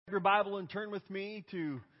Your Bible and turn with me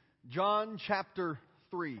to John chapter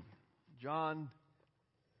 3. John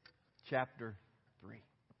chapter 3.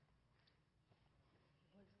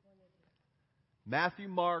 Matthew,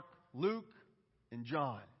 Mark, Luke, and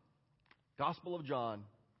John. Gospel of John,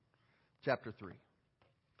 chapter 3.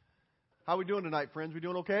 How are we doing tonight, friends? We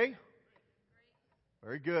doing okay?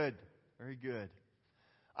 Very good. Very good.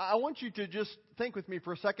 I want you to just think with me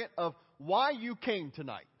for a second of why you came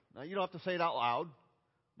tonight. Now, you don't have to say it out loud,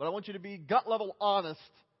 but I want you to be gut level honest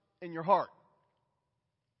in your heart.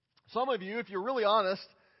 Some of you, if you're really honest,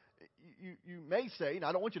 you may say, and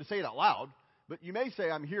I don't want you to say it out loud, but you may say,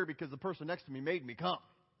 I'm here because the person next to me made me come.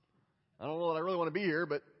 I don't know that I really want to be here,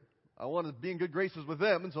 but I want to be in good graces with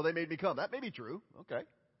them, and so they made me come. That may be true. Okay.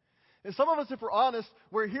 And some of us, if we're honest,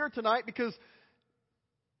 we're here tonight because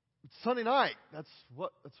it's Sunday night. That's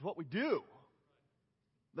what we do.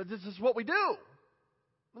 This is what we do.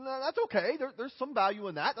 And that's okay. There's some value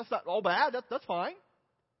in that. That's not all bad. That's fine.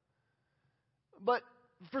 But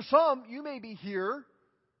for some, you may be here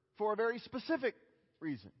for a very specific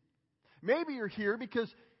reason. Maybe you're here because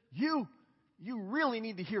you really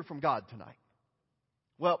need to hear from God tonight.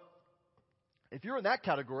 Well, if you're in that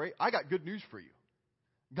category, I got good news for you.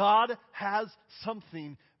 God has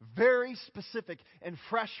something very specific and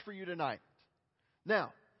fresh for you tonight.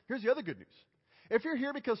 Now, here's the other good news. If you're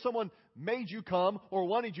here because someone made you come or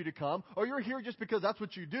wanted you to come, or you're here just because that's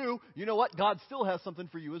what you do, you know what? God still has something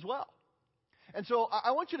for you as well. And so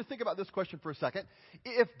I want you to think about this question for a second.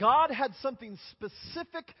 If God had something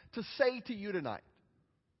specific to say to you tonight,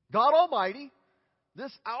 God Almighty,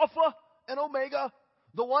 this Alpha and Omega,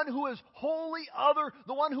 the one who is wholly other,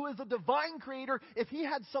 the one who is the divine creator, if He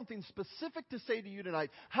had something specific to say to you tonight,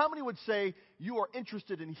 how many would say you are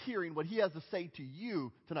interested in hearing what He has to say to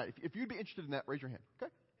you tonight? If you'd be interested in that, raise your hand.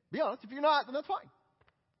 Okay? Be honest. If you're not, then that's fine.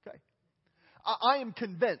 Okay. I am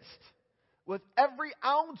convinced with every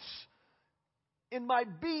ounce in my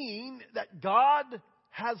being that God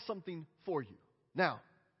has something for you. Now,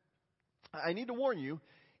 I need to warn you,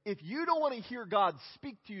 if you don't want to hear God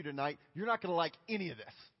speak to you tonight, you're not going to like any of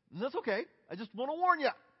this. And that's okay. I just want to warn you.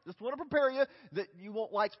 Just want to prepare you that you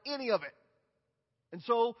won't like any of it. And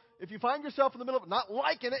so, if you find yourself in the middle of not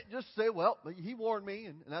liking it, just say, well, He warned me,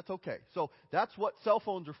 and that's okay. So, that's what cell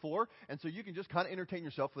phones are for, and so you can just kind of entertain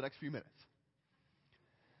yourself for the next few minutes.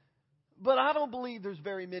 But I don't believe there's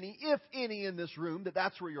very many, if any, in this room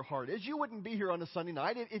that's where your heart is. You wouldn't be here on a Sunday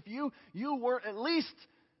night if you weren't at least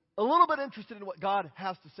a little bit interested in what God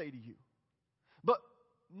has to say to you. But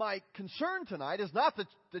my concern tonight is not that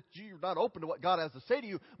you're not open to what God has to say to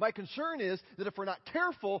you. My concern is that if we're not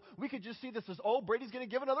careful, we could just see this as, oh, Brady's going to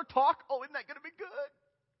give another talk. Oh, isn't that going to be good?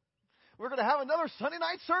 We're going to have another Sunday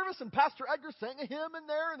night service, and Pastor Edgar sang a hymn in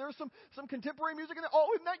there, and there's some contemporary music in there.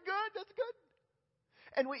 Oh, isn't that good? That's good.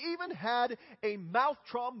 And we even had a mouth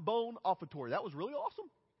trombone offertory. That was really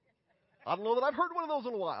awesome. I don't know that I've heard one of those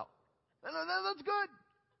in a while. That's good.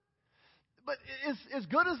 But as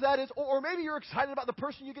good as that is, or maybe you're excited about the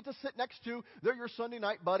person you get to sit next to. They're your Sunday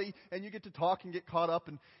night buddy, and you get to talk and get caught up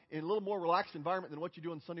in a little more relaxed environment than what you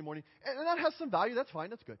do on Sunday morning. And that has some value. That's fine.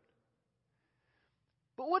 That's good.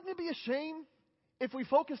 But wouldn't it be a shame if we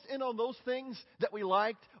focused in on those things that we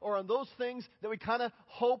liked, or on those things that we kind of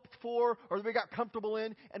hoped for, or that we got comfortable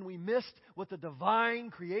in, and we missed what the divine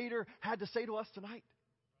Creator had to say to us tonight?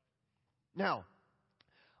 Now,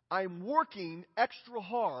 I'm working extra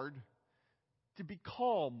hard to be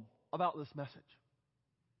calm about this message.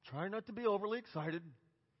 Try not to be overly excited.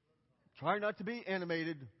 Try not to be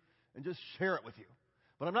animated, and just share it with you.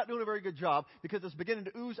 But I'm not doing a very good job because it's beginning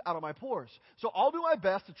to ooze out of my pores. So I'll do my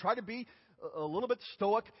best to try to be a little bit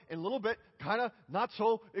stoic and a little bit kind of not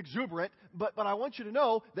so exuberant. But I want you to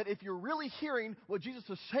know that if you're really hearing what Jesus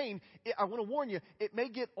is saying, I want to warn you, it may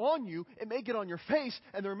get on you, it may get on your face,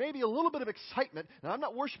 and there may be a little bit of excitement. Now, I'm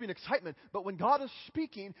not worshiping excitement, but when God is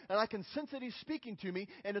speaking, and I can sense that He's speaking to me,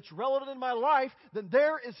 and it's relevant in my life, then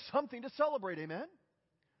there is something to celebrate. Amen?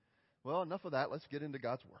 Well, enough of that. Let's get into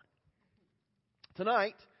God's Word.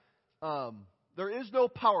 Tonight, there is no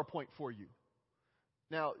PowerPoint for you.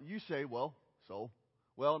 Now, you say, well,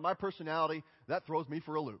 in my personality, that throws me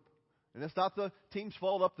for a loop. And it's not the team's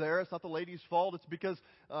fault up there. It's not the ladies' fault. It's because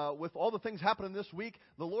with all the things happening this week,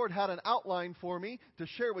 the Lord had an outline for me to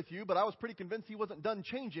share with you, but I was pretty convinced He wasn't done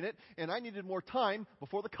changing it, and I needed more time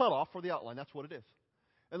before the cutoff for the outline. That's what it is.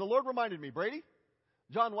 And the Lord reminded me, Brady,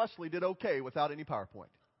 John Wesley did okay without any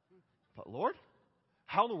PowerPoint. But Lord,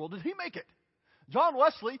 how in the world did he make it? John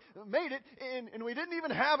Wesley made it, and we didn't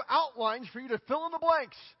even have outlines for you to fill in the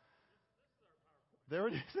blanks. There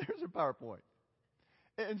it is. There's a PowerPoint.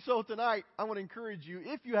 And so tonight, I want to encourage you,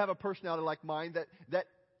 if you have a personality like mine that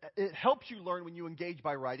it helps you learn when you engage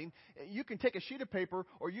by writing. You can take a sheet of paper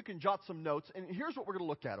or you can jot some notes. And here's what we're going to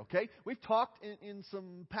look at, okay? We've talked in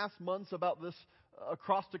some past months about this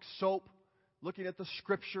acrostic soap, looking at the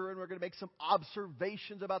Scripture, and we're going to make some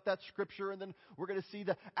observations about that Scripture, and then we're going to see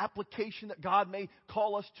the application that God may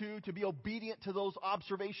call us to be obedient to those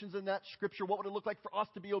observations in that Scripture. What would it look like for us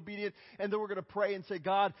to be obedient? And then we're going to pray and say,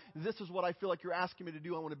 God, this is what I feel like you're asking me to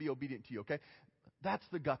do. I want to be obedient to you, okay? That's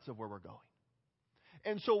the guts of where we're going.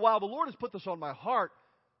 And so while the Lord has put this on my heart,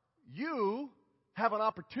 you have an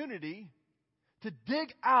opportunity to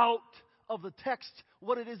dig out of the text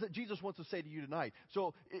what it is that Jesus wants to say to you tonight.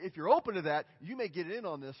 So if you're open to that, you may get in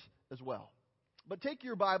on this as well. But take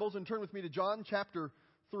your Bibles and turn with me to John chapter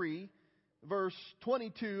 3, verse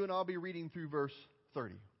 22, and I'll be reading through verse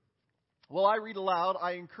 30. While I read aloud,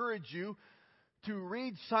 I encourage you to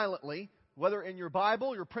read silently, whether in your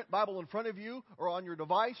Bible, your print Bible in front of you, or on your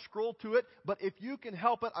device, scroll to it. But if you can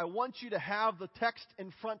help it, I want you to have the text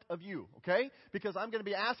in front of you, okay? Because I'm going to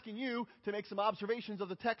be asking you to make some observations of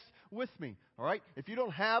the text with me, all right? If you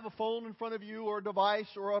don't have a phone in front of you or a device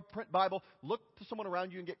or a print Bible, look to someone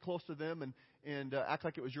around you and get close to them and act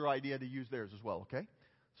like it was your idea to use theirs as well, okay?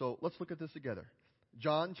 So let's look at this together.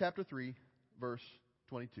 John chapter 3, verse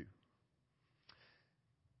 22.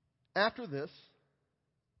 After this,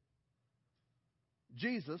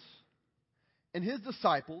 Jesus and his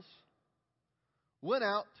disciples went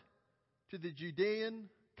out to the Judean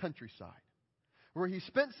countryside, where he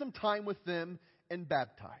spent some time with them and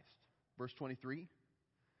baptized. Verse 23.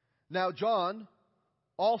 Now John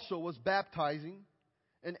also was baptizing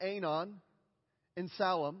in Aenon in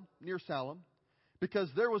Salem, near Salem, because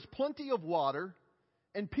there was plenty of water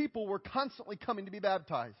and people were constantly coming to be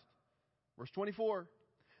baptized. Verse 24.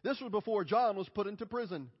 This was before John was put into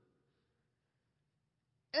prison.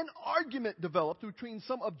 An argument developed between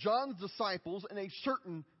some of John's disciples and a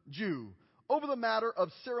certain Jew over the matter of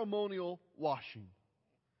ceremonial washing.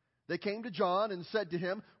 They came to John and said to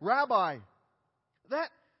him, Rabbi,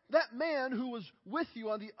 that man who was with you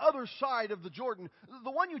on the other side of the Jordan,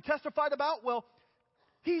 the one you testified about, well,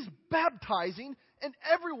 he's baptizing and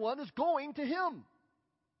everyone is going to him.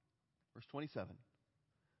 Verse 27.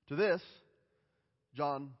 To this,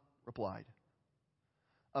 John replied,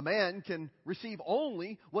 a man can receive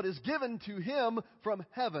only what is given to him from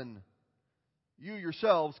heaven. You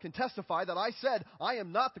yourselves can testify that I said, I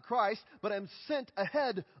am not the Christ, but am sent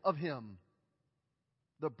ahead of him.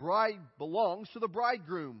 The bride belongs to the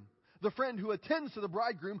bridegroom. The friend who attends to the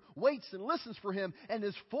bridegroom waits and listens for him and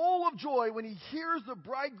is full of joy when he hears the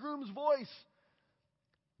bridegroom's voice.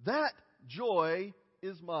 That joy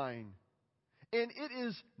is mine, and it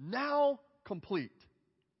is now complete.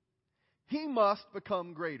 He must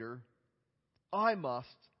become greater. I must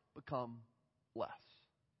become less.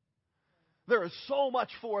 There is so much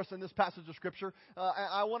for us in this passage of Scripture.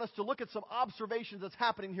 I want us to look at some observations that's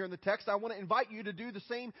happening here in the text. I want to invite you to do the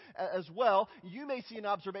same as well. You may see an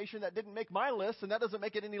observation that didn't make my list, and that doesn't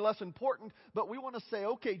make it any less important. But we want to say,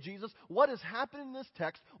 okay, Jesus, what has happened in this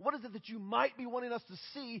text? What is it that you might be wanting us to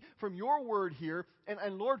see from your word here?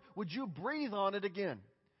 And Lord, would you breathe on it again?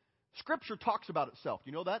 Scripture talks about itself.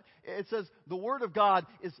 You know that? It says the Word of God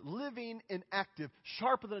is living and active,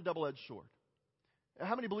 sharper than a double-edged sword.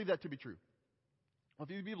 How many believe that to be true? Well,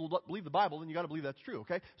 if you believe the Bible, then you got to believe that's true,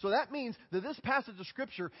 okay? So that means that this passage of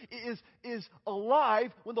Scripture is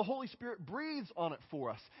alive when the Holy Spirit breathes on it for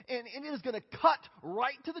us. And it is going to cut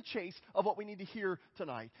right to the chase of what we need to hear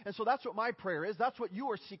tonight. And so that's what my prayer is. That's what you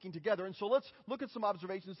are seeking together. And so let's look at some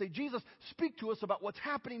observations and say, Jesus, speak to us about what's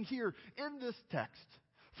happening here in this text.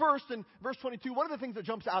 First, in verse 22, one of the things that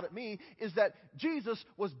jumps out at me is that Jesus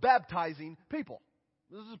was baptizing people.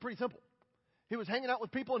 This is pretty simple. He was hanging out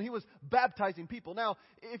with people and he was baptizing people. Now,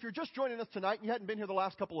 if you're just joining us tonight and you hadn't been here the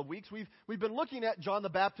last couple of weeks, we've been looking at John the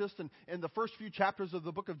Baptist and the first few chapters of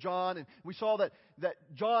the book of John. And we saw that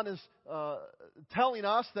John is telling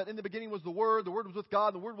us that in the beginning was the Word was with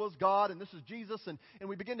God, and the Word was God, and this is Jesus. And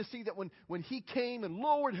we begin to see that when he came and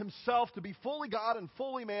lowered himself to be fully God and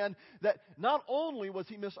fully man, that not only was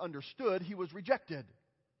he misunderstood, he was rejected.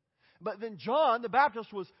 But then John the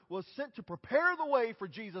Baptist was sent to prepare the way for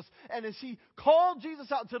Jesus. And as he called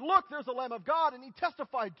Jesus out and said, look, there's the Lamb of God, and he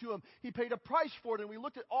testified to him. He paid a price for it. And we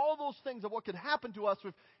looked at all those things of what could happen to us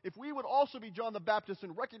if we would also be John the Baptist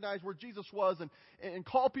and recognize where Jesus was and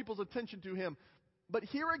call people's attention to him. But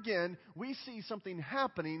here again, we see something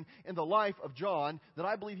happening in the life of John that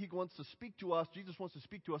I believe he wants to speak to us. Jesus wants to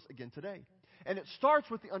speak to us again today. And it starts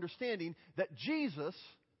with the understanding that Jesus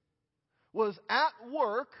was at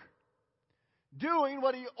work doing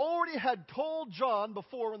what he already had told John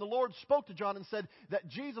before when the Lord spoke to John and said that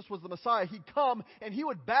Jesus was the Messiah. He'd come and he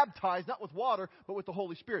would baptize, not with water, but with the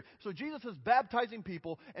Holy Spirit. So Jesus is baptizing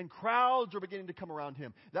people and crowds are beginning to come around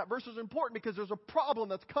him. That verse is important because there's a problem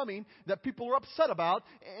that's coming that people are upset about,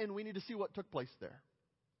 and we need to see what took place there.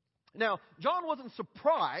 Now, John wasn't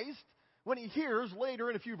surprised when he hears later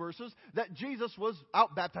in a few verses that Jesus was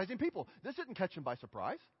out baptizing people. This didn't catch him by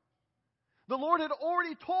surprise. The Lord had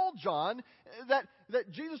already told John that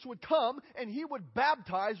Jesus would come and he would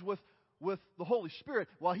baptize with the Holy Spirit.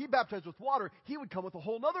 While he baptized with water, he would come with a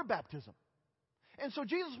whole other baptism. And so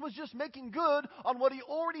Jesus was just making good on what he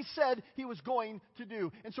already said he was going to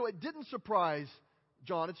do. And so it didn't surprise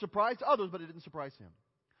John. It surprised others, but it didn't surprise him.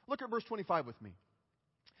 Look at verse 25 with me.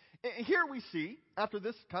 Here we see, after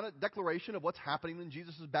this kind of declaration of what's happening when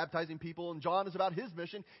Jesus is baptizing people and John is about his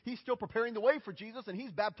mission, he's still preparing the way for Jesus and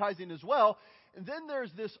he's baptizing as well. And then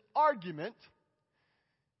there's this argument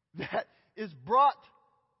that is brought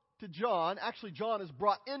to John. Actually, John is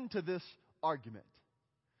brought into this argument.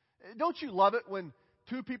 Don't you love it when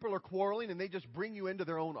two people are quarreling and they just bring you into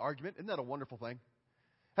their own argument? Isn't that a wonderful thing?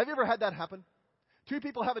 Have you ever had that happen? Two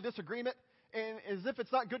people have a disagreement, and as if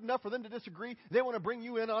it's not good enough for them to disagree, they want to bring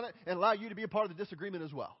you in on it and allow you to be a part of the disagreement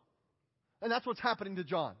as well. And that's what's happening to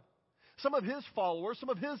John. Some of his followers, some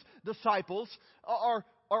of his disciples are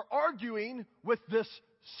arguing with this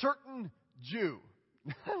certain Jew.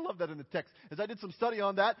 I love that in the text. As I did some study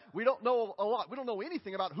on that, we don't know a lot. We don't know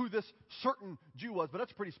anything about who this certain Jew was, but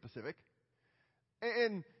that's pretty specific.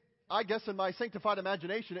 And I guess in my sanctified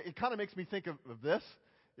imagination, it kind of makes me think of this.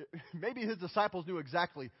 Maybe his disciples knew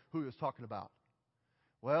exactly who he was talking about.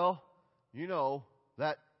 Well, you know,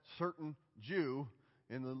 that certain Jew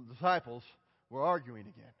and the disciples were arguing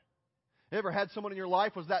again. You ever had someone in your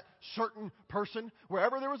life was that certain person?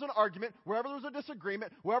 Wherever there was an argument, wherever there was a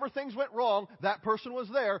disagreement, wherever things went wrong, that person was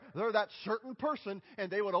there. They're that certain person, and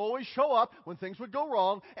they would always show up when things would go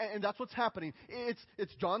wrong, and that's what's happening.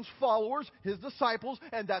 It's John's followers, his disciples,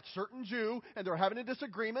 and that certain Jew, and they're having a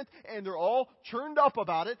disagreement, and they're all churned up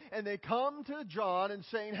about it, and they come to John and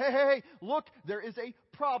saying, hey, look, there is a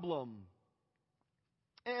problem.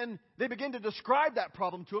 And they begin to describe that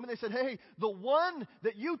problem to him. And they said, hey, the one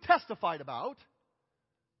that you testified about,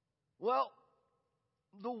 well,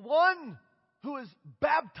 the one who is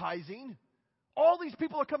baptizing, all these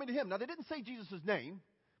people are coming to him. Now, they didn't say Jesus' name,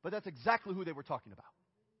 but that's exactly who they were talking about.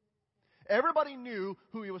 Everybody knew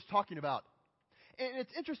who he was talking about. And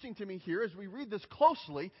it's interesting to me here, as we read this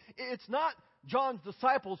closely, it's not John's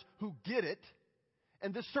disciples who get it,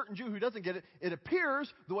 and this certain Jew who doesn't get it. It appears,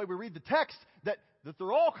 the way we read the text, that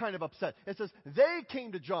they're all kind of upset. It says, they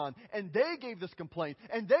came to John, and they gave this complaint,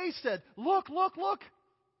 and they said, look,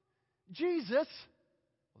 Jesus, well,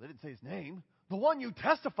 they didn't say his name, the one you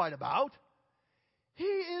testified about, he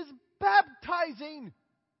is baptizing,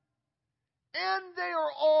 and they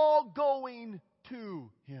are all going to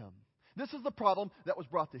him. This is the problem that was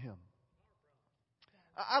brought to him.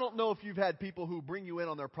 I don't know if you've had people who bring you in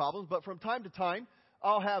on their problems, but from time to time,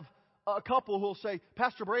 I'll have a couple who will say,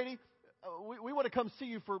 Pastor Brady, we want to come see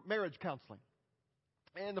you for marriage counseling.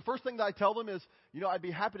 And the first thing that I tell them is, I'd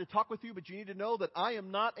be happy to talk with you, but you need to know that I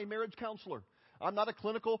am not a marriage counselor. I'm not a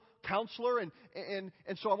clinical counselor, and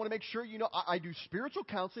so I want to make sure I do spiritual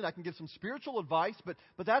counseling. I can give some spiritual advice, but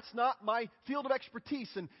that's not my field of expertise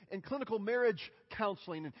in clinical marriage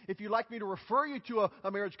counseling. And if you'd like me to refer you to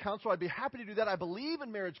a marriage counselor, I'd be happy to do that. I believe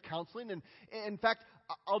in marriage counseling, and in fact,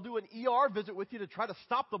 I'll do an ER visit with you to try to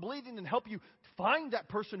stop the bleeding and help you find that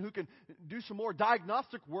person who can do some more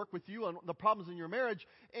diagnostic work with you on the problems in your marriage.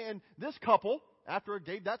 And this couple, after I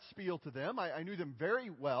gave that spiel to them, I knew them very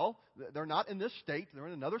well. They're not in this state. They're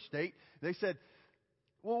in another state. They said,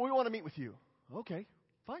 well, we want to meet with you. Okay,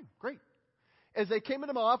 fine, great. As they came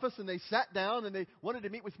into my office and they sat down and they wanted to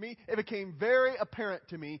meet with me, it became very apparent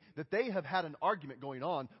to me that they have had an argument going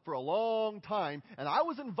on for a long time, and I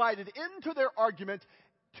was invited into their argument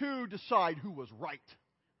to decide who was right.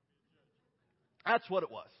 That's what it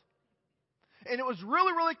was. And it was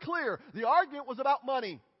really, really clear. The argument was about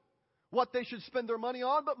money, what they should spend their money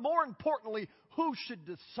on, but more importantly, who should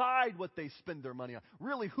decide what they spend their money on.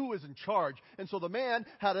 Really, who is in charge? And so the man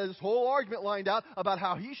had this whole argument lined out about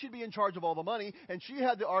how he should be in charge of all the money, and she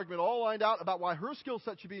had the argument all lined out about why her skill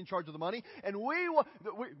set should be in charge of the money. And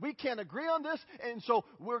we can't agree on this, and so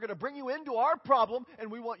we're going to bring you into our problem, and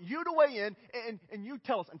we want you to weigh in, and you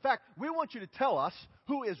tell us. In fact, we want you to tell us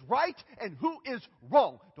who is right and who is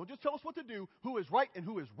wrong. Don't just tell us what to do, who is right and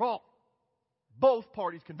who is wrong. Both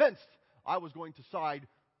parties convinced I was going to side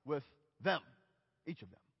with them, each of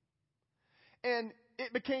them. And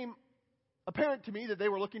it became apparent to me that they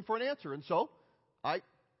were looking for an answer. And so I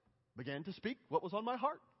began to speak what was on my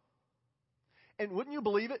heart. And wouldn't you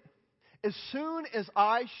believe it? As soon as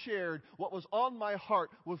I shared what was on my heart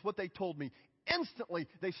with what they told me, instantly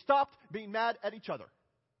they stopped being mad at each other.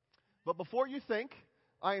 But before you think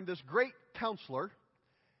I am this great counselor,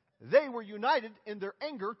 they were united in their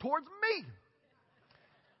anger towards me.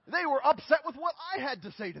 They were upset with what I had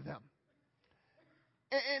to say to them.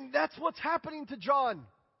 And that's what's happening to John.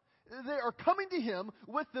 They are coming to him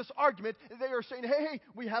with this argument. They are saying, hey,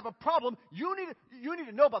 we have a problem. You need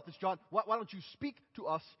to know about this, John. Why don't you speak to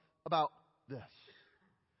us about this?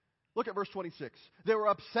 Look at verse 26. They were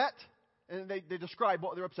upset, and they describe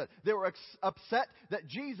what they were upset. They were upset that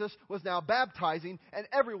Jesus was now baptizing, and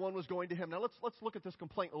everyone was going to him. Now, let's look at this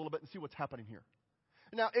complaint a little bit and see what's happening here.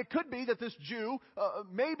 Now, it could be that this Jew,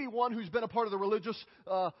 maybe one who's been a part of the religious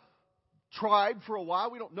tribe for a while.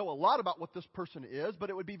 We don't know a lot about what this person is, but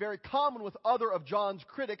it would be very common with other of John's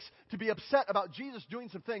critics to be upset about Jesus doing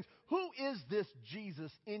some things. Who is this Jesus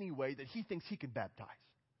anyway that he thinks he can baptize?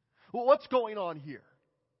 Well, what's going on here?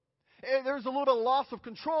 And there's a little bit of loss of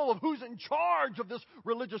control of who's in charge of this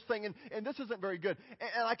religious thing, and this isn't very good.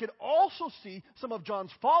 And I could also see some of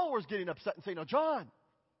John's followers getting upset and saying, "Now, John,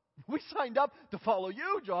 we signed up to follow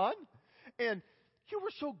you, John, and you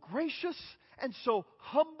were so gracious and so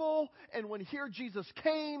humble, and when here Jesus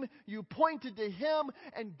came, you pointed to him,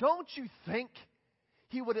 and don't you think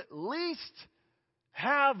he would at least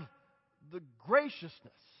have the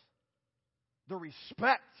graciousness, the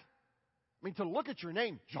respect, I mean, to look at your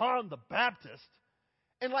name, John the Baptist,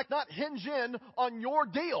 and like not hinge in on your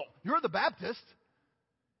deal. You're the Baptist,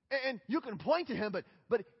 and you can point to him,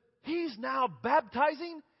 but he's now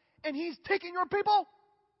baptizing, and he's taking your people?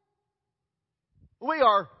 We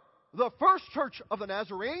are the first church of the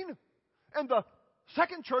Nazarene and the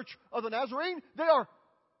second church of the Nazarene. They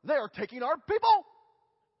are taking our people.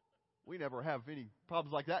 We never have any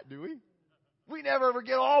problems like that, do we? We never ever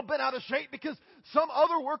get all bent out of shape because some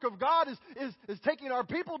other work of God is taking our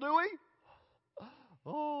people, do we?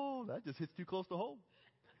 Oh, that just hits too close to home.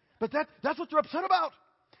 But that's what they're upset about.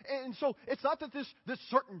 And so it's not that this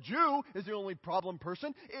certain Jew is the only problem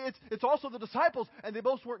person. It's also the disciples, and they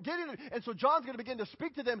both weren't getting it. And so John's going to begin to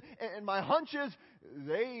speak to them, and my hunch is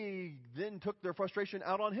they then took their frustration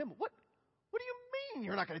out on him. What do you mean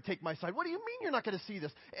you're not going to take my side? What do you mean you're not going to see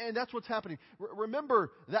this? And that's what's happening.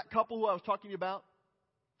 Remember that couple who I was talking to you about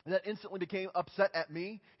that instantly became upset at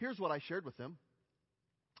me? Here's what I shared with them.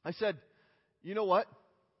 I said, you know what?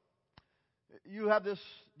 You have this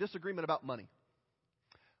disagreement about money.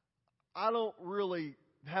 I don't really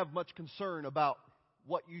have much concern about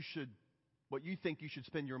what you think you should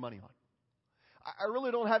spend your money on. I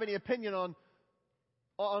really don't have any opinion on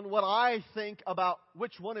what I think about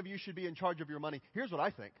which one of you should be in charge of your money. Here's what I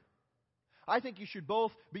think. I think you should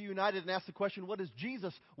both be united and ask the question, what does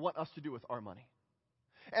Jesus want us to do with our money?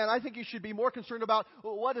 And I think you should be more concerned about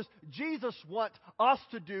what does Jesus want us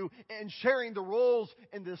to do in sharing the roles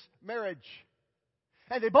in this marriage.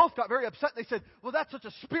 And they both got very upset. They said, well, that's such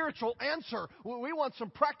a spiritual answer. We want some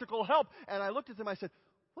practical help. And I looked at them. I said,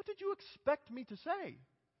 what did you expect me to say?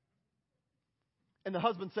 And the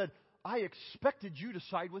husband said, I expected you to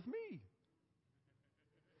side with me.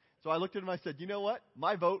 So I looked at him. I said, you know what?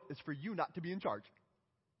 My vote is for you not to be in charge.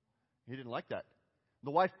 He didn't like that.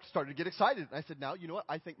 The wife started to get excited. And I said, now, you know what?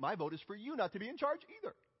 I think my vote is for you not to be in charge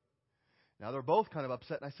either. Now, they're both kind of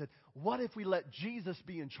upset. And I said, what if we let Jesus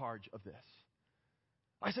be in charge of this?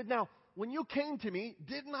 I said, now, when you came to me,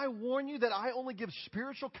 didn't I warn you that I only give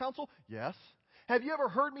spiritual counsel? Yes. Have you ever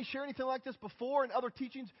heard me share anything like this before in other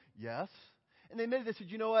teachings? Yes. And they admitted, they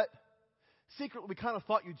said, you know what? Secretly, we kind of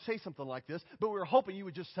thought you'd say something like this, but we were hoping you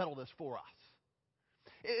would just settle this for us.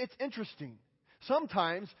 It's interesting.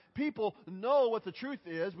 Sometimes people know what the truth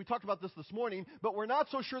is. We talked about this morning, but we're not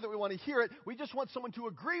so sure that we want to hear it. We just want someone to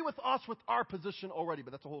agree with us with our position already,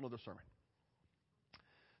 but that's a whole other sermon.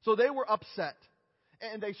 So they were upset.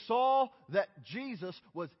 And they saw that Jesus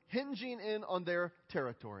was hinging in on their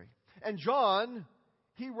territory. And John,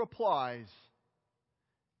 he replies.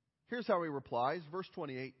 Here's how he replies. Verse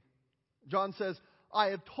 28. John says, I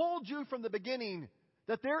have told you from the beginning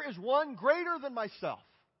that there is one greater than myself.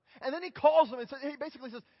 And then he calls them and says, he basically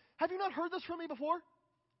says, have you not heard this from me before?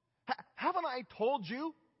 Haven't I told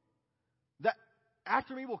you that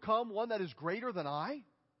after me will come one that is greater than I?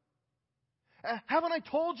 Haven't I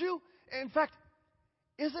told you? In fact,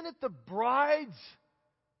 isn't it the bride's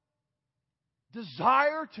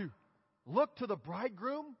desire to look to the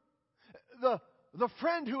bridegroom? The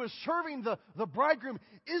friend who is serving the bridegroom,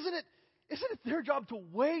 isn't it their job to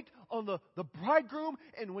wait on the bridegroom,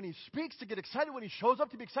 and when he speaks to get excited, when he shows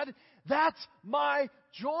up to be excited? That's my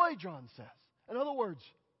joy, John says. In other words,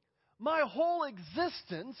 my whole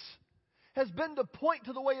existence has been to point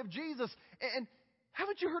to the way of Jesus. And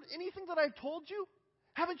haven't you heard anything that I've told you?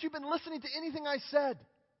 Haven't you been listening to anything I said?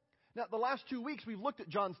 Now, the last 2 weeks, we've looked at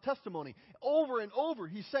John's testimony. Over and over,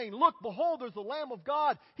 he's saying, look, behold, there's the Lamb of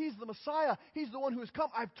God. He's the Messiah. He's the one who has come.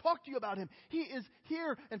 I've talked to you about him. He is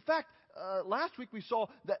here. In fact, last week we saw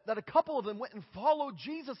that a couple of them went and followed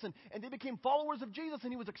Jesus, and they became followers of Jesus,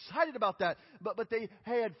 and he was excited about that. But they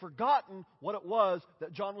had forgotten what it was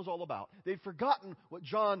that John was all about. They'd forgotten what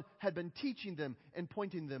John had been teaching them and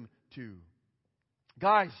pointing them to.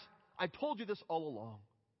 Guys, I told you this all along.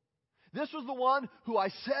 This was the one who I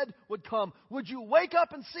said would come. Would you wake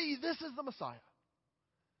up and see this is the Messiah?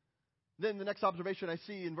 Then the next observation I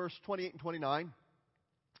see in verse 28 and 29.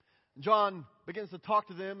 John begins to talk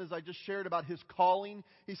to them, as I just shared, about his calling.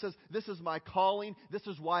 He says, this is my calling. This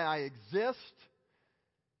is why I exist.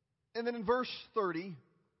 And then in verse 30,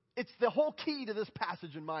 it's the whole key to this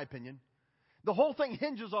passage, in my opinion. The whole thing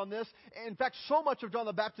hinges on this. In fact, so much of John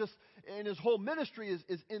the Baptist and his whole ministry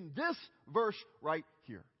is in this verse right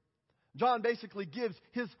here. John basically gives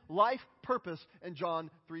his life purpose in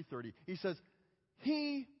John 3:30. He says,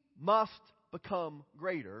 he must become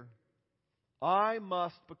greater. I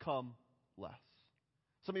must become less.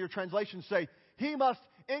 Some of your translations say, he must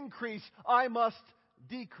increase. I must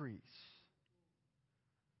decrease.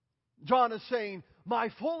 John is saying, my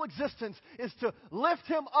full existence is to lift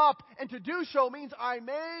him up, and to do so means I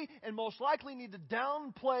may and most likely need to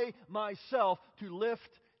downplay myself to lift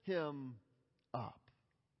him up.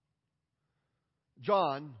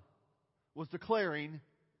 John was declaring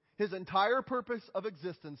his entire purpose of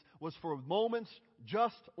existence was for moments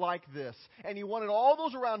just like this. And he wanted all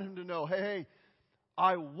those around him to know, hey,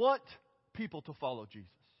 I want people to follow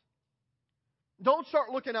Jesus. Don't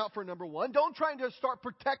start looking out for number one. Don't try to start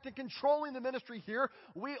protecting, controlling the ministry here.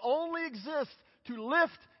 We only exist to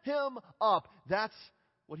lift him up. That's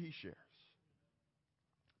what he shares.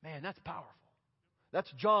 Man, that's powerful.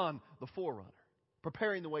 That's John the forerunner,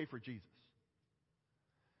 preparing the way for Jesus.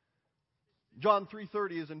 John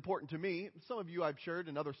 3:30 is important to me. Some of you I've shared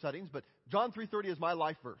in other settings, but John 3:30 is my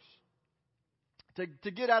life verse.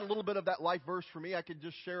 To get at a little bit of that life verse for me, I could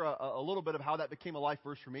just share a little bit of how that became a life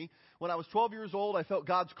verse for me. When I was 12 years old, I felt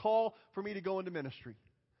God's call for me to go into ministry.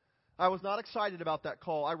 I was not excited about that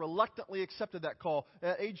call. I reluctantly accepted that call.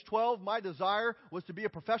 At age 12, my desire was to be a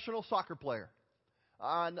professional soccer player.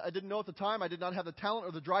 I didn't know at the time. I did not have the talent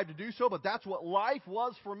or the drive to do so, but that's what life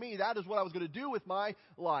was for me. That is what I was going to do with my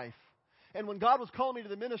life. And when God was calling me to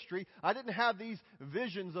the ministry, I didn't have these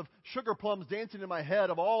visions of sugar plums dancing in my head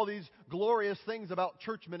of all these glorious things about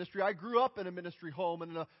church ministry. I grew up in a ministry home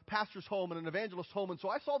and in a pastor's home and an evangelist's home, and so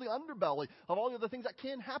I saw the underbelly of all the other things that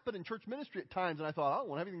can happen in church ministry at times, and I thought, I don't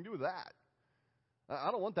want to have anything to do with that. I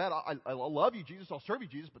don't want that. I love you, Jesus. I'll serve you,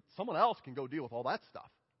 Jesus, but someone else can go deal with all that stuff.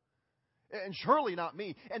 And surely not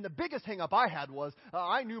me. And the biggest hang-up I had was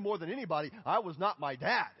I knew more than anybody I was not my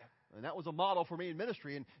dad. And that was a model for me in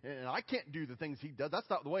ministry. And I can't do the things he does. That's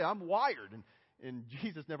not the way I'm wired. And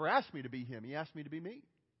Jesus never asked me to be him. He asked me to be me.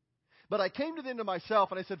 But I came to the end of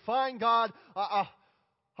myself and I said, fine, God,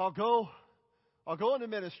 I'll go into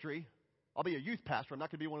ministry. I'll be a youth pastor. I'm not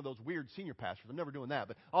going to be one of those weird senior pastors. I'm never doing that.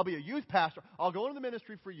 But I'll be a youth pastor. I'll go into the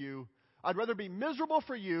ministry for you. I'd rather be miserable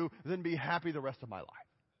for you than be happy the rest of my life.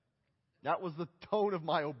 That was the tone of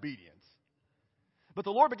my obedience. But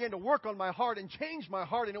the Lord began to work on my heart and change my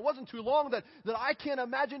heart. And it wasn't too long that I can't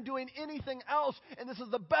imagine doing anything else. And this is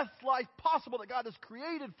the best life possible that God has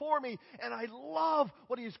created for me. And I love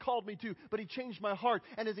what He has called me to. But He changed my heart.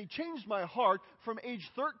 And as He changed my heart from age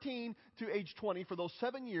 13 to age 20, for those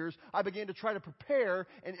 7 years, I began to try to prepare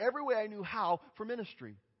in every way I knew how for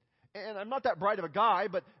ministry. And I'm not that bright of a guy,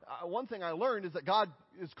 but one thing I learned is that God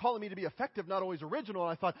is calling me to be effective, not always original.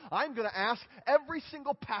 And I thought, I'm going to ask every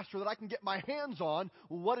single pastor that I can get my hands on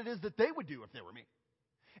what it is that they would do if they were me.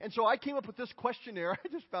 And so I came up with this questionnaire. I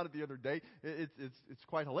just found it the other day. It's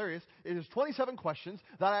quite hilarious. It is 27 questions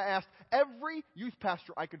that I asked every youth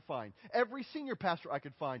pastor I could find, every senior pastor I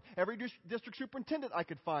could find, every district superintendent I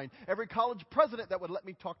could find, every college president that would let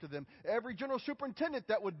me talk to them, every general superintendent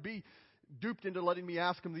that would be duped into letting me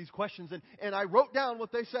ask them these questions. And I wrote down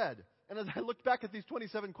what they said. And as I looked back at these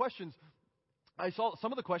 27 questions, I saw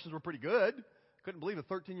some of the questions were pretty good. Couldn't believe a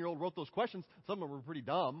 13-year-old wrote those questions. Some of them were pretty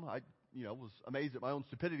dumb. I was amazed at my own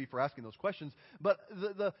stupidity for asking those questions. But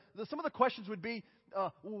some of the questions would be,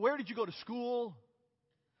 where did you go to school?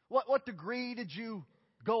 What degree did you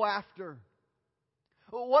go after?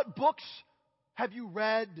 What books have you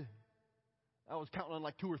read? I was counting on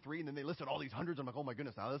like 2 or 3, and then they listed all these hundreds. I'm like, oh my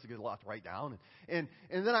goodness, now this is a lot to write down. And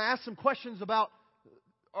then I asked some questions about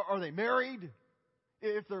Are they married?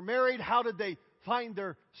 If they're married, how did they find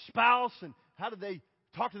their spouse? And how did they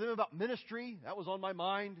talk to them about ministry? That was on my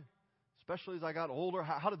mind, especially as I got older.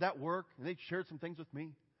 How did that work? And they shared some things with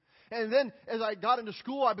me. And then as I got into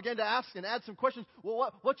school, I began to ask and add some questions.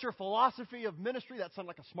 Well, what's your philosophy of ministry? That sounded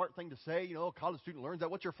like a smart thing to say. You know, a college student learns that.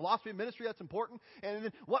 What's your philosophy of ministry? That's important. And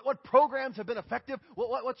then what programs have been effective?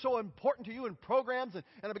 What's so important to you in programs? And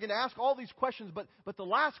I began to ask all these questions. But the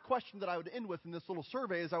last question that I would end with in this little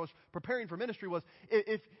survey as I was preparing for ministry was,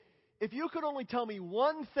 if you could only tell me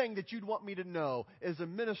one thing that you'd want me to know as a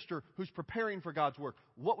minister who's preparing for God's work,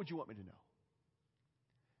 what would you want me to know?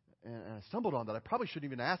 And I stumbled on that. I probably shouldn't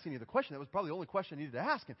even ask any of the question. That was probably the only question I needed to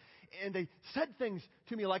ask. And they said things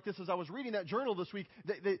to me like this as I was reading that journal this week.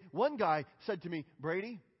 One guy said to me,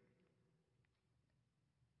 Brady,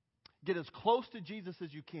 get as close to Jesus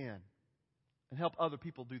as you can and help other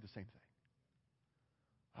people do the same thing.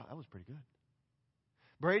 Wow, that was pretty good.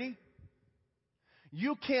 Brady,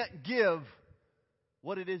 you can't give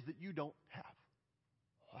what it is that you don't have.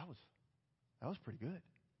 Well, that was pretty good.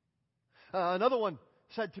 Another one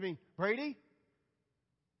said to me, Brady,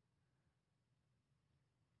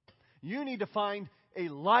 you need to find a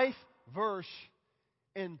life verse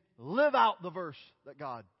and live out the verse that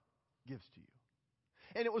God gives to you.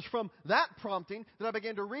 And it was from that prompting that I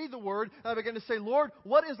began to read the Word. And I began to say, Lord,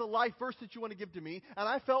 what is the life verse that you want to give to me? And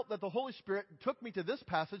I felt that the Holy Spirit took me to this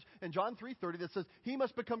passage in John 3:30 that says, He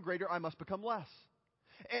must become greater, I must become less.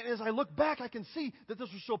 And as I look back, I can see that this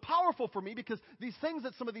was so powerful for me because these things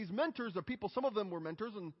that some of these mentors, the people, some of them were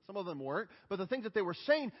mentors and some of them weren't, but the things that they were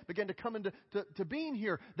saying began to come into being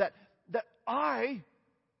here. That I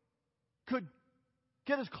could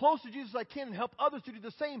get as close to Jesus as I can and help others to do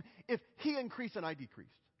the same if He increased and I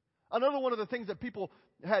decreased. Another one of the things that people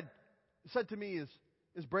had said to me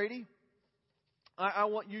is Brady, I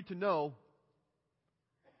want you to know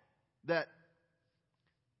that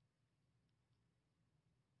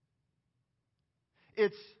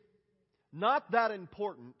it's not that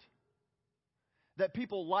important that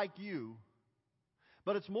people like you,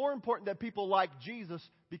 but it's more important that people like Jesus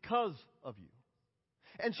because of you.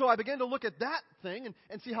 And so I began to look at that thing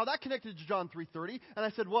and see how that connected to John 3:30. And I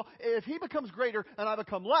said, well, if He becomes greater and I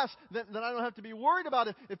become less, then I don't have to be worried about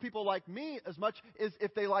it if people like me as much as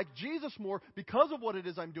if they like Jesus more because of what it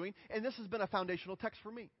is I'm doing. And this has been a foundational text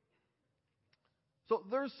for me. So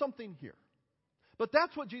there's something here. But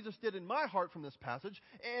that's what Jesus did in my heart from this passage,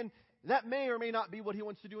 and that may or may not be what He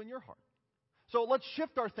wants to do in your heart. So let's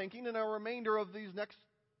shift our thinking in our remainder of these next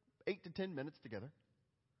 8 to 10 minutes together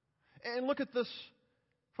and look at this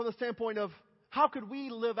from the standpoint of how could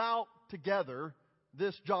we live out together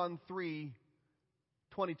this John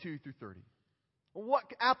 3:22 through 30. What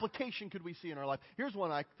application could we see in our life? Here's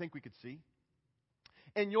one I think we could see.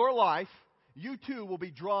 In your life, you too will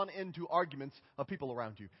be drawn into arguments of people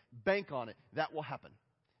around you. Bank on it. That will happen.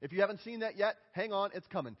 If you haven't seen that yet, hang on, it's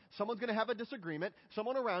coming. Someone's going to have a disagreement,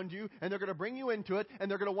 someone around you, and they're going to bring you into it,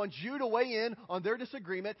 and they're going to want you to weigh in on their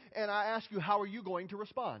disagreement, and I ask you, how are you going to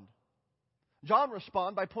respond? John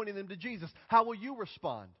responded by pointing them to Jesus. How will you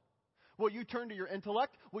respond? Will you turn to your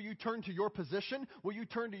intellect? Will you turn to your position? Will you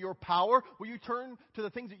turn to your power? Will you turn to the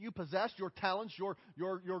things that you possess, your talents, your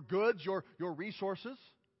goods, your resources?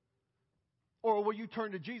 Or will you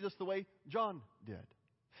turn to Jesus the way John did?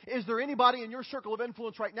 Is there anybody in your circle of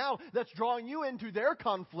influence right now that's drawing you into their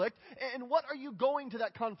conflict? And what are you going to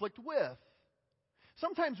that conflict with?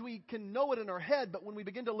 Sometimes we can know it in our head, but when we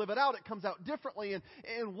begin to live it out, it comes out differently.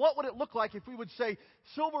 And what would it look like if we would say,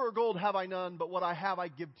 silver or gold have I none, but what I have I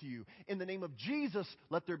give to you. In the name of Jesus,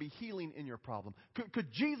 let there be healing in your problem.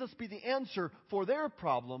 Could Jesus be the answer for their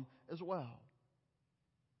problem as well?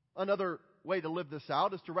 Another way to live this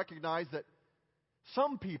out is to recognize that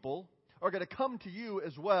some people are going to come to you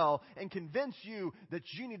as well and convince you that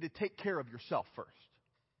you need to take care of yourself first.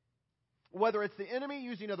 Whether it's the enemy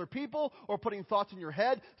using other people or putting thoughts in your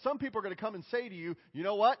head, some people are going to come and say to you, you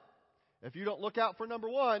know what? If you don't look out for number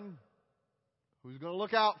one, who's going to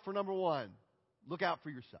look out for number one? Look out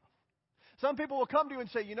for yourself. Some people will come to you and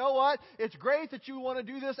say, you know what? It's great that you want to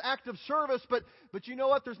do this act of service, but you know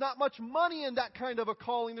what? There's not much money in that kind of a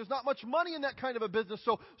calling. There's not much money in that kind of a business.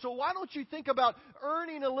 So why don't you think about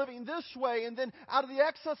earning a living this way, and then out of the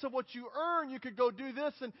excess of what you earn, you could go do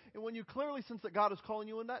this, and when you clearly sense that God is calling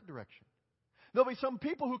you in that direction. There'll be some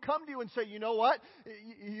people who come to you and say, you know what?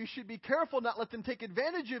 You should be careful, not let them take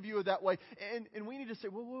advantage of you that way. And we need to say,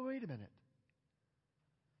 well, wait a minute.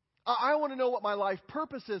 I want to know what my life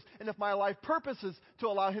purpose is. And if my life purpose is to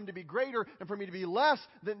allow Him to be greater and for me to be less,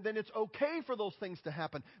 then it's okay for those things to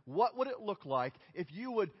happen. What would it look like if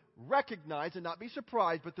you would recognize and not be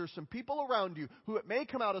surprised, but there's some people around you who it may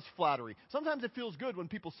come out as flattery. Sometimes it feels good when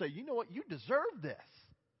people say, you know what, you deserve this.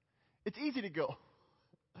 It's easy to go,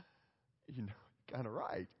 you know, kind of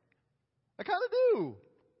right. I kind of do.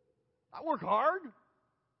 I work hard.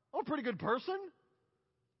 I'm a pretty good person.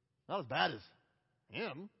 Not as bad as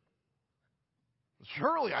him.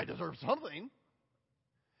 Surely I deserve something.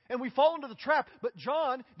 And we fall into the trap, but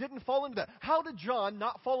John didn't fall into that. How did John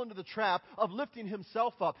not fall into the trap of lifting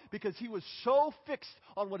himself up? Because he was so fixed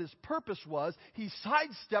on what his purpose was, he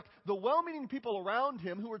sidestepped the well-meaning people around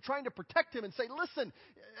him who were trying to protect him and say, listen,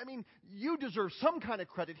 I mean, you deserve some kind of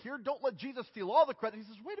credit here. Don't let Jesus steal all the credit. He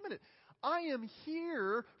says, wait a minute. I am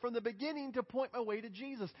here from the beginning to point my way to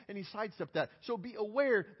Jesus. And he sidestepped that. So be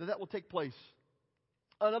aware that that will take place.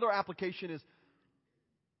 Another application is,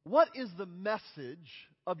 what is the message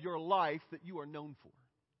of your life that you are known for?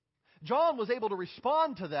 John was able to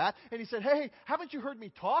respond to that, and he said, hey, haven't you heard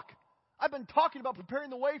me talk? I've been talking about preparing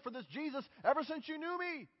the way for this Jesus ever since you knew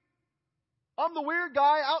me. I'm the weird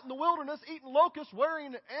guy out in the wilderness eating locusts,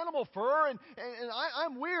 wearing animal fur, and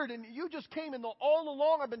I'm weird, and you just came in all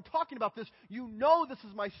along. I've been talking about this. You know this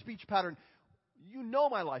is my speech pattern. You know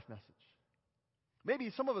my life message.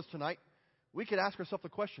 Maybe some of us tonight, we could ask ourselves the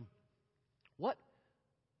question, what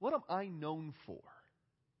am I known for?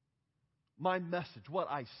 My message, what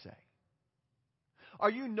I say. Are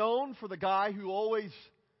you known for the guy who always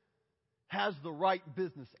has the right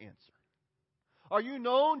business answer? Are you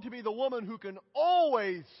known to be the woman who can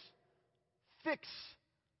always fix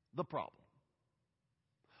the problem?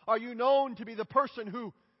 Are you known to be the person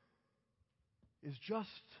who is just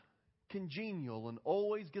congenial and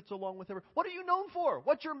always gets along with everyone? What are you known for?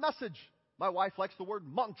 What's your message? My wife likes the word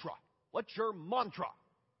mantra. What's your mantra?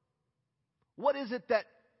 What is it that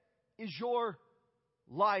is your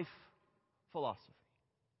life philosophy?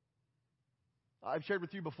 I've shared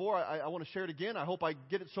with you before. I want to share it again. I hope I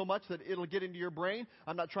get it so much that it'll get into your brain.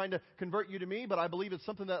 I'm not trying to convert you to me, but I believe it's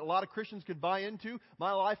something that a lot of Christians could buy into.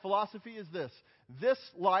 My life philosophy is this. This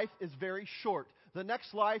life is very short. The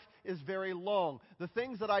next life is very long. The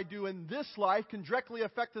things that I do in this life can directly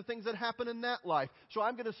affect the things that happen in that life. So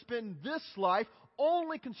I'm going to spend this life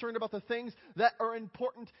only concerned about the things that are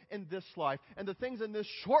important in this life. And the things in this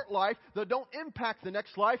short life that don't impact the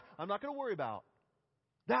next life, I'm not going to worry about.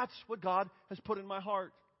 That's what God has put in my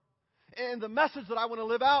heart. And the message that I want to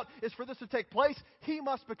live out is for this to take place, He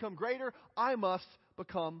must become greater, I must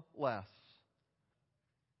become less.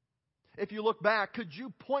 If you look back, could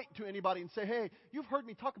you point to anybody and say, hey, you've heard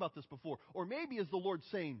me talk about this before? Or maybe is the Lord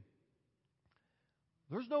saying,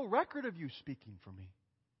 there's no record of you speaking for me.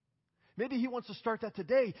 Maybe He wants to start that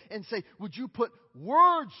today and say, would you put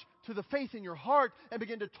words to the faith in your heart and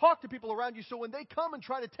begin to talk to people around you so when they come and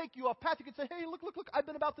try to take you off path, you can say, hey, look, I've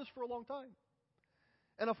been about this for a long time.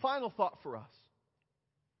 And a final thought for us.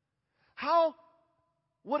 How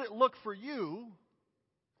would it look for you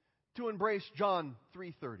to embrace John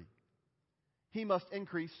 3:30? He must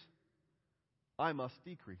increase, I must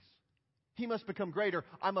decrease. He must become greater,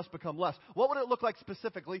 I must become less. What would it look like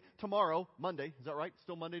specifically tomorrow, Monday? Is that right?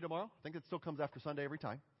 Still Monday tomorrow? I think it still comes after Sunday every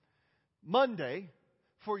time. Monday,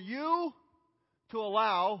 for you to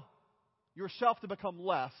allow yourself to become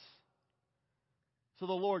less so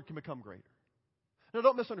the Lord can become greater. Now,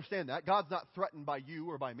 don't misunderstand that. God's not threatened by you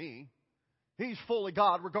or by me. He's fully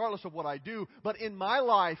God regardless of what I do. But in my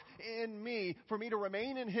life, in me, for me to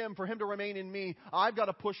remain in Him, for Him to remain in me, I've got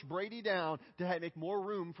to push Brady down to make more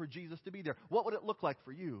room for Jesus to be there. What would it look like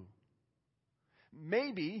for you?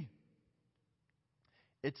 Maybe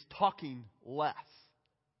it's talking less.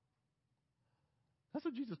 That's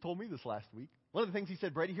what Jesus told me this last week. One of the things He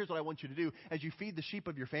said, Brady, here's what I want you to do. As you feed the sheep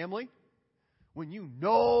of your family, when you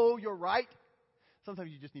know you're right,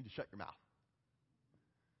 sometimes you just need to shut your mouth.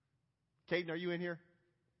 Caden, are you in here?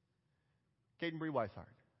 Caden Bree Weishard.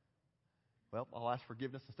 Well, I'll ask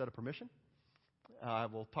forgiveness instead of permission. I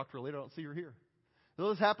will talk to her later. I don't see her here. So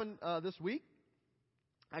this happened this week.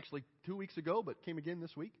 Actually, 2 weeks ago, but came again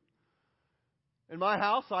this week. In my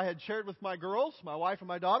house, I had shared with my girls, my wife and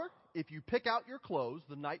my daughter, if you pick out your clothes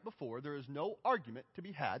the night before, there is no argument to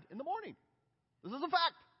be had in the morning. This is a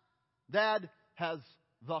fact. Dad has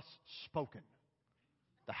thus spoken.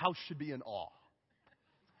 The house should be in awe.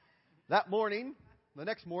 That morning, the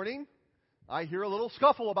next morning, I hear a little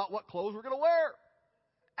scuffle about what clothes we're going to wear.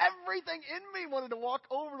 Everything in me wanted to walk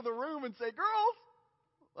over to the room and say, girls,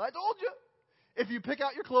 I told you. If you pick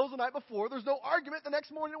out your clothes the night before, there's no argument the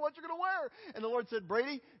next morning on what you're going to wear. And the Lord said,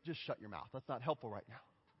 Brady, just shut your mouth. That's not helpful right now.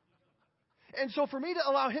 And so for me to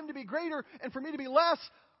allow Him to be greater and for me to be less,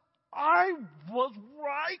 I was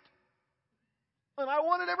right. And I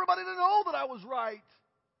wanted everybody to know that I was right.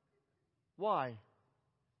 Why?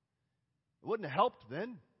 It wouldn't have helped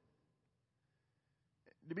then.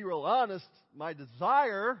 To be real honest, my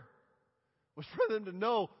desire was for them to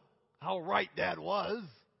know how right Dad was.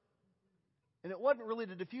 And it wasn't really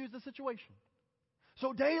to diffuse the situation.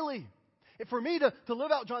 So daily, for me to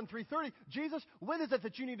live out John 3:30, Jesus, when is it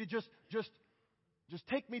that you need to just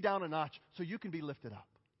take me down a notch so you can be lifted up?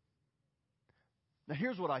 Now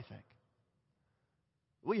here's what I think.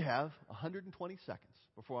 We have 120 seconds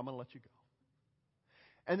before I'm going to let you go.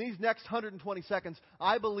 And these next 120 seconds,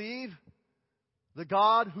 I believe the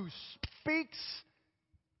God who speaks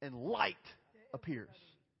and light appears.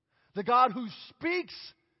 The God who speaks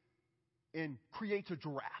and creates a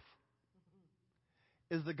giraffe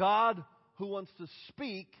is the God who wants to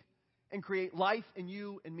speak and create life in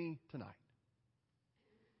you and me tonight.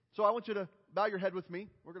 So I want you to bow your head with me.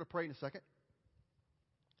 We're going to pray in a second.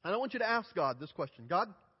 And I want you to ask God this question. God,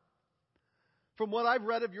 from what I've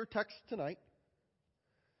read of your text tonight,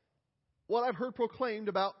 what I've heard proclaimed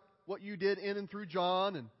about what you did in and through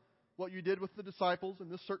John and what you did with the disciples and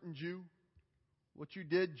this certain Jew, what you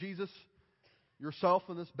did, Jesus, yourself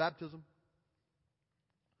in this baptism,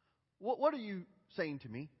 what are you saying to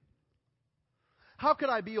me? How could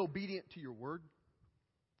I be obedient to your word?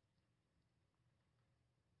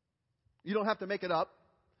 You don't have to make it up.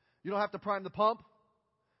 You don't have to prime the pump.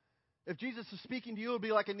 If Jesus is speaking to you, it'll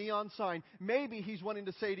be like a neon sign. Maybe He's wanting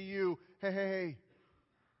to say to you, hey,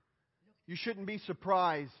 you shouldn't be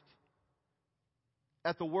surprised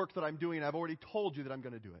at the work that I'm doing. I've already told you that I'm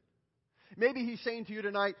going to do it. Maybe He's saying to you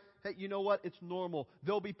tonight, hey, you know what? It's normal.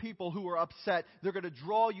 There'll be people who are upset. They're going to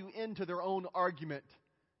draw you into their own argument.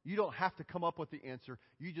 You don't have to come up with the answer.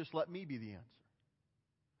 You just let me be the answer.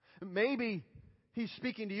 Maybe He's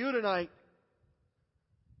speaking to you tonight.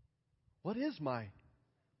 What is my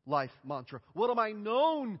life mantra? What am I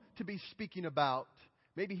known to be speaking about?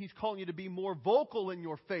 Maybe He's calling you to be more vocal in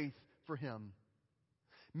your faith for Him.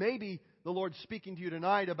 Maybe the Lord's speaking to you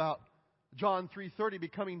tonight about John 3:30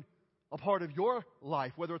 becoming a part of your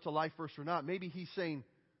life, whether it's a life verse or not. Maybe He's saying,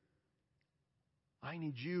 I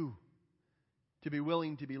need you to be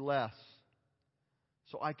willing to be less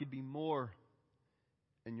so I could be more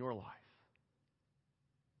in your life.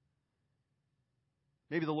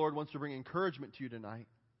 Maybe the Lord wants to bring encouragement to you tonight.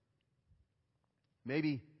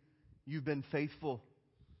 Maybe you've been faithful.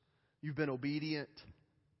 You've been obedient.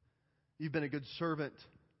 You've been a good servant.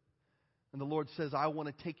 And the Lord says, I want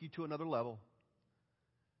to take you to another level.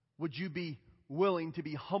 Would you be willing to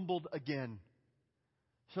be humbled again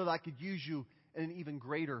so that I could use you in an even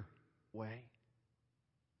greater way?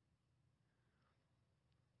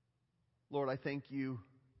 Lord, I thank you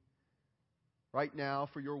right now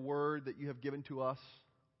for your word that you have given to us.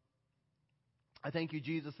 I thank you,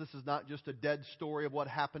 Jesus, this is not just a dead story of what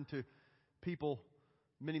happened to people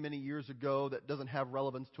many, many years ago that doesn't have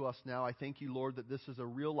relevance to us now. I thank you, Lord, that this is a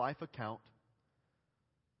real life account.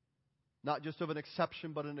 Not just of an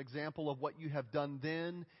exception, but an example of what you have done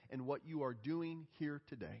then and what you are doing here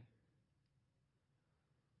today.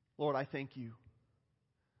 Lord, I thank you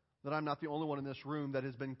that I'm not the only one in this room that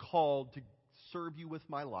has been called to serve you with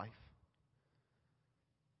my life.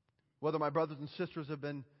 Whether my brothers and sisters have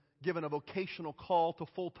been given a vocational call to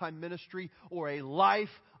full-time ministry or a life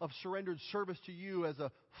of surrendered service to you as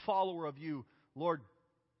a follower of you, Lord,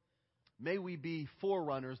 may we be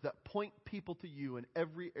forerunners that point people to you in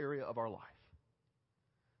every area of our life.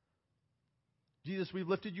 Jesus, we've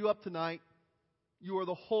lifted you up tonight. You are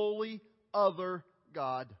the holy other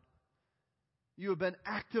God. You have been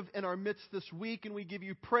active in our midst this week, and we give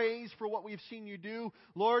you praise for what we've seen you do.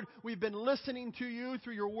 Lord, we've been listening to you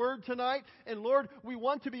through your word tonight. And Lord, we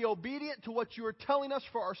want to be obedient to what you are telling us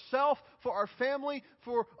for ourselves, for our family,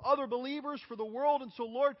 for other believers, for the world. And so,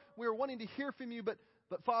 Lord, we are wanting to hear from you. But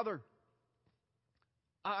Father,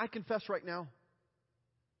 I confess right now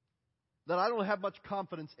that I don't have much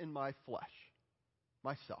confidence in my flesh,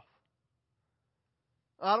 myself.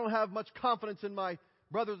 I don't have much confidence in my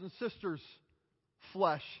brothers and sisters'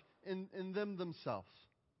 flesh, in them themselves.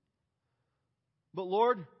 But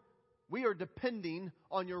Lord, we are depending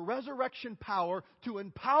on your resurrection power to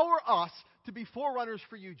empower us to be forerunners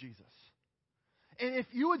for you, Jesus. And if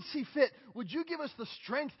you would see fit, would you give us the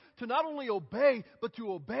strength to not only obey, but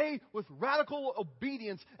to obey with radical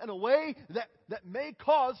obedience in a way that may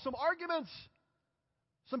cause some arguments.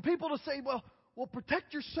 Some people to say, well,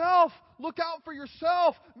 protect yourself. Look out for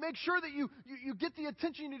yourself. Make sure that you get the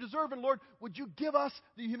attention you deserve. And Lord, would you give us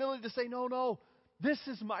the humility to say, no, this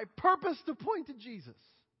is my purpose to point to Jesus.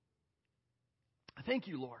 I thank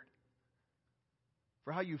you, Lord,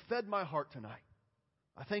 for how you fed my heart tonight.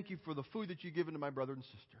 I thank you for the food that you've given to my brother and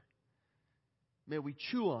sister. May we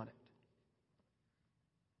chew on it.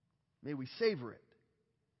 May we savor it.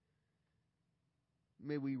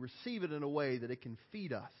 May we receive it in a way that it can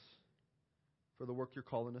feed us for the work you're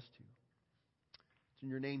calling us to. It's in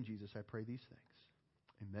your name, Jesus, I pray these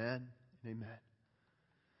things. Amen and amen.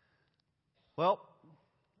 Well,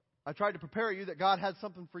 I tried to prepare you that God had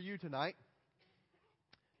something for you tonight.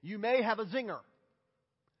 You may have a zinger.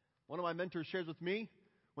 One of my mentors shares with me,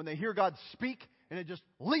 when they hear God speak and it just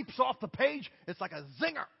leaps off the page, it's like a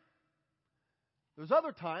zinger. There's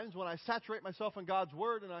other times when I saturate myself in God's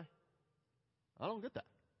Word and I don't get that.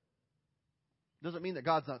 Doesn't mean that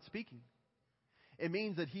God's not speaking. It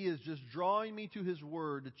means that He is just drawing me to His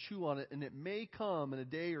Word to chew on it, and it may come in a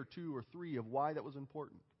day or two or three of why that was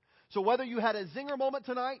important. So whether you had a zinger moment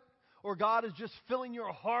tonight, or God is just filling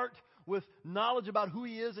your heart with knowledge about who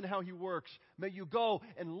He is and how He works, may you go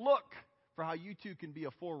and look for how you too can be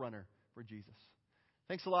a forerunner for Jesus.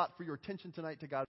 Thanks a lot for your attention tonight to God.